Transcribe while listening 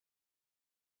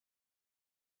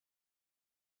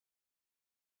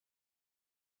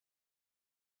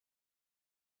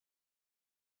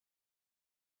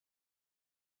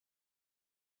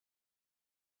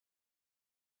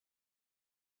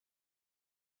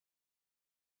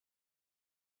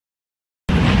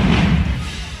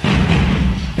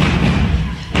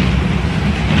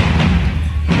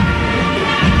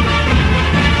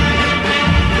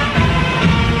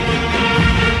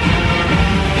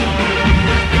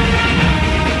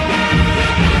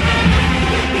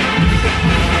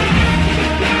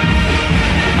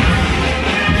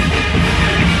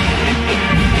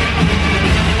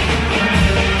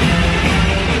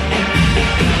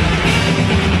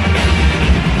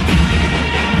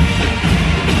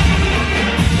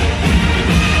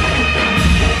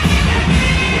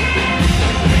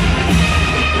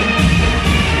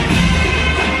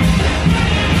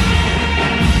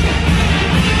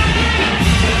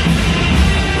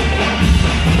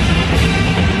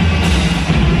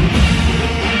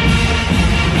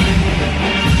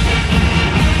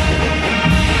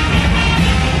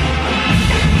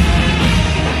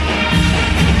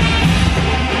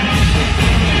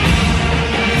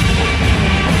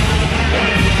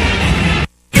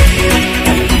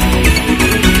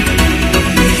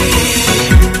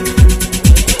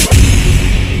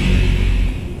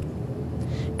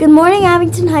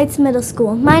Heights Middle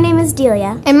School. My name is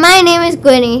Delia. And my name is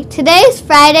Gwynnie. Today is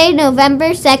Friday,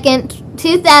 November 2nd,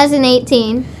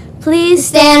 2018. Please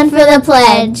Stand for the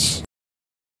pledge.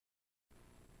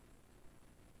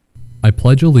 I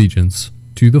pledge allegiance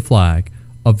to the flag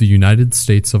of the United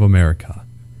States of America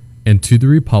and to the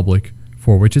republic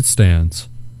for which it stands,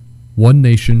 one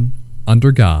nation,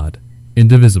 under God,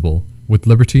 indivisible, with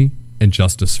liberty and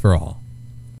justice for all.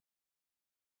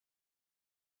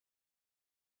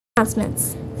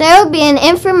 Announcements. There will be an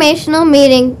informational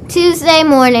meeting Tuesday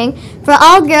morning for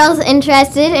all girls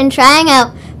interested in trying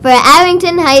out for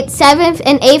Abington Heights 7th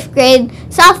and 8th grade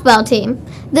softball team.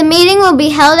 The meeting will be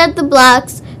held at the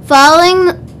blocks following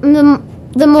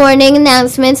the morning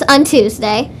announcements on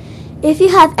Tuesday. If you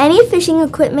have any fishing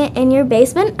equipment in your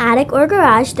basement, attic, or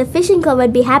garage, the fishing club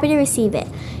would be happy to receive it.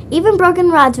 Even broken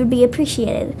rods would be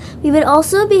appreciated. We would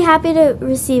also be happy to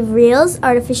receive reels,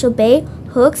 artificial bait,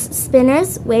 hooks,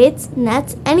 spinners, weights,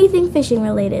 nets, anything fishing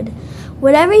related.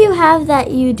 Whatever you have that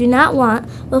you do not want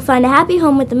will find a happy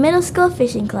home with the Middle School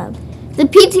Fishing Club. The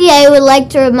PTA would like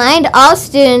to remind all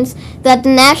students that the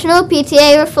National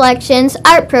PTA Reflections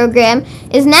Art Program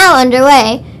is now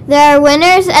underway. There are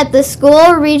winners at the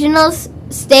school, regional,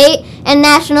 state, and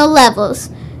national levels.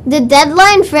 The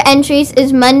deadline for entries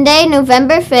is Monday,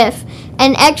 November 5th,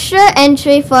 and extra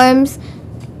entry forms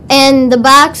and the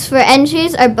box for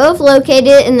entries are both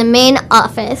located in the main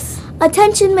office.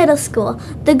 Attention Middle School.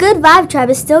 The Good Vibe Tribe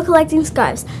is still collecting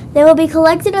scarves. They will be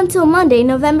collected until Monday,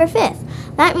 November 5th.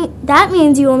 That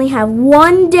means you only have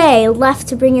 1 day left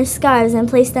to bring your scarves and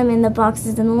place them in the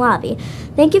boxes in the lobby.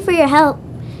 Thank you for your help.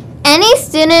 Any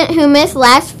student who missed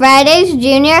last Friday's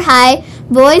junior high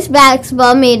boys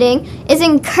basketball meeting is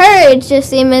encouraged to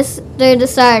see Mr.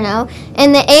 DeSarno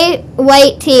and the 8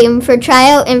 white team for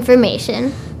tryout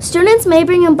information. Students may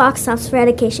bring in box tops for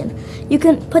education. You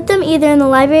can put them either in the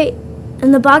library,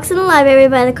 in the box in the library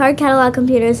by the card catalog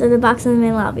computers, or the box in the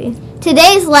main lobby.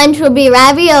 Today's lunch will be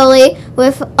ravioli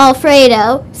with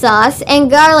Alfredo sauce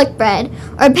and garlic bread,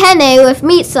 or penne with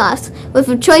meat sauce, with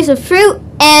a choice of fruit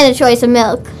and a choice of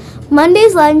milk.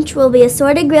 Monday's lunch will be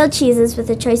assorted grilled cheeses with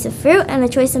a choice of fruit and a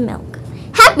choice of milk.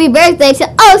 Happy birthday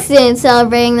to all students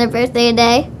celebrating their birthday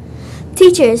today.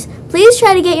 Teachers, please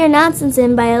try to get your announcements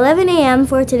in by 11 a.m.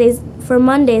 for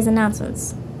Monday's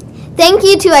announcements. Thank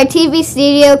you to our TV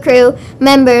studio crew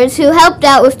members who helped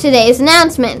out with today's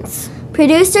announcements.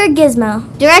 Producer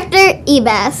Gizmo. Director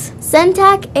Ebas.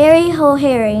 Sentak Ari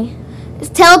Hohari.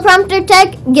 Teleprompter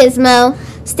tech Gizmo.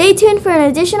 Stay tuned for an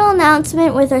additional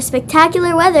announcement with our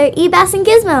spectacular weather, Ebas and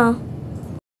Gizmo.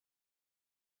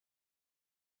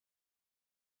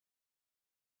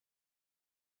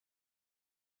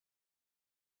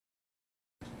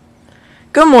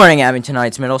 Good morning, Abington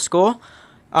Heights Middle School.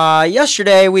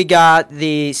 Yesterday we got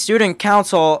the student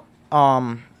council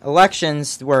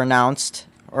elections were announced,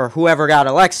 or whoever got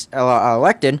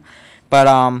elected,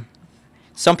 but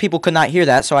some people could not hear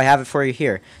that, so I have it for you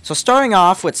here. So starting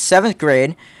off with 7th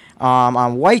grade,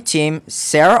 on white team,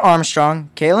 Sarah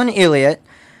Armstrong, Kaylin Elliott,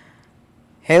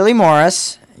 Haley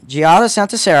Morris, Giada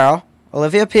Santasero,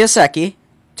 Olivia Piasecki,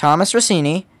 Thomas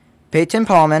Rossini, Peyton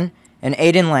Paulman, and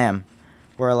Aiden Lamb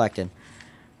were elected.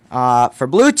 For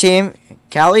blue team,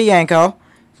 Callie Yanko,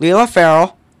 Leela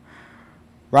Farrell,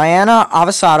 Rihanna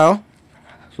Avasato,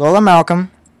 Lola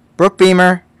Malcolm, Brooke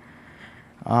Beamer,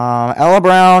 Ella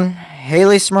Brown,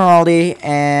 Haley Smeraldi,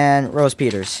 and Rose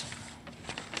Peters.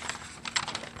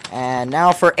 And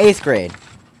now for 8th grade.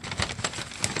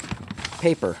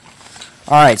 Paper.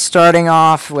 Alright, starting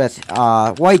off with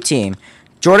white team.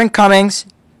 Jordan Cummings,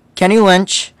 Kenny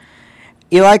Lynch,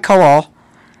 Eli Cowell,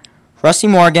 Rusty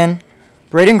Morgan,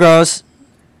 Braden Gross,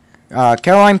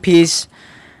 Caroline Peace,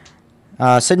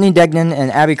 Sydney Degnan, and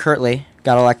Abby Kirtley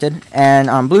got elected. And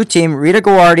on blue team, Rita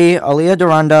Gawardi, Aaliyah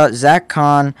Duranda, Zach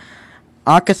Kahn,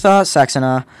 Akitha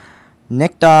Saxena,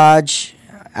 Nick Dodge,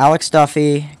 Alex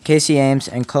Duffy, Casey Ames,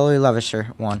 and Chloe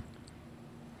Levisher won.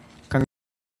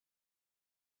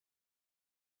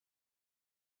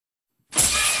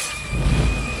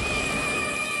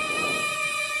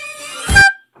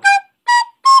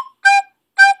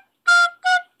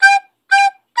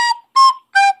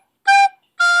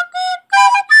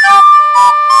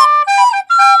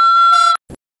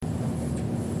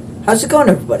 How's it going,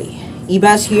 everybody?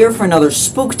 Ebas here for another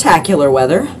spooktacular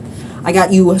weather. I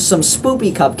got you some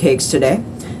spoopy cupcakes today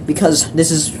because this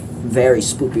is very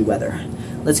spoopy weather.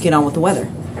 Let's get on with the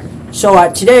weather. So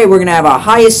today we're going to have a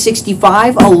high of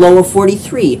 65, a low of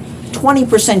 43,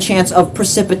 20% chance of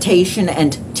precipitation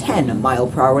and 10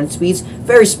 mph wind speeds.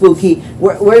 Very spooky.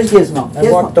 Where's Gizmo?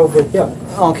 I walked over here.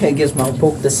 Okay, Gizmo. I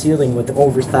poked the ceiling with the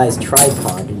oversized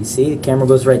tripod. You see? The camera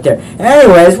goes right there.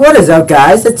 Anyways, what is up,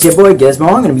 guys? It's your boy Gizmo.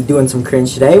 I'm going to be doing some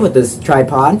cringe today with this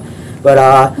tripod. But,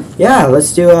 yeah,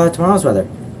 let's do tomorrow's weather.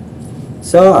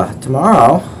 So,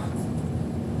 tomorrow,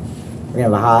 we're going to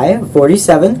have a high of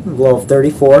 47, a low of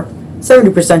 34,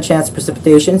 70% chance of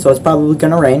precipitation, so it's probably going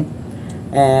to rain,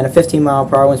 and a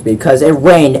 15-mile-per-hour wind speed, because it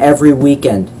rained every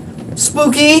weekend.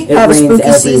 Spooky. It Have a rains spooky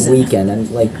every season. weekend,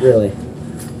 and, like, really.